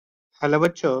Hello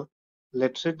bachcho,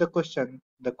 let's read the question.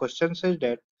 The question says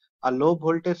that a low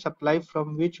voltage supply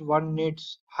from which one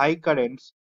needs high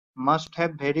currents must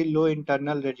have very low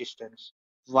internal resistance.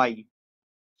 Why?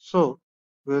 So,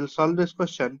 we will solve this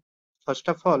question. First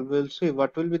of all, we will see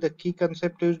what will be the key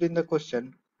concept used in the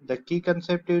question. The key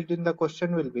concept used in the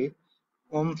question will be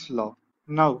Ohm's law.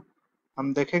 Now,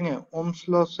 हम देखेंगे Ohm's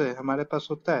law से हमारे पास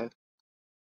होता है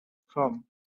from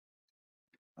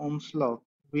Ohm's law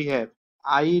we have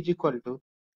I is equal to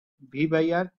V by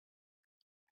R.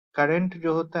 Current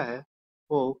जो होता है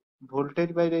वो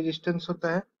वोल्टेज बाय रेजिस्टेंस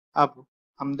होता है। अब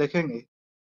हम देखेंगे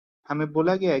हमें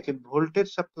बोला गया है कि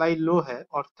वोल्टेज सप्लाई लो है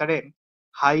और करंट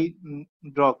हाई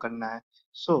ड्रॉ करना है।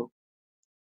 So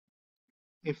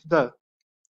if the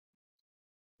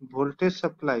voltage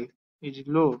supply is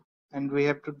low and we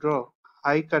have to draw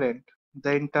high current,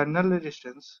 the internal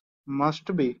resistance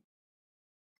must be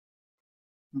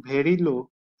very low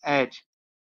as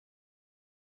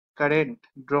current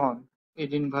drawn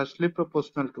is inversely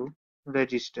proportional to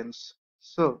resistance.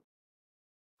 So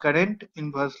current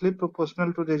inversely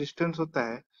proportional to resistance होता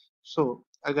है। सो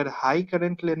अगर high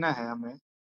current लेना है हमें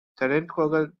current को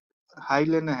अगर high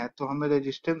लेना है तो हमें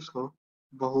रेजिस्टेंस को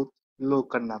बहुत लो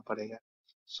करना पड़ेगा।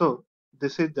 So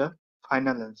this is the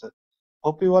final answer.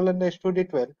 Hope you all understood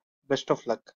it well. Best of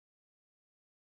luck.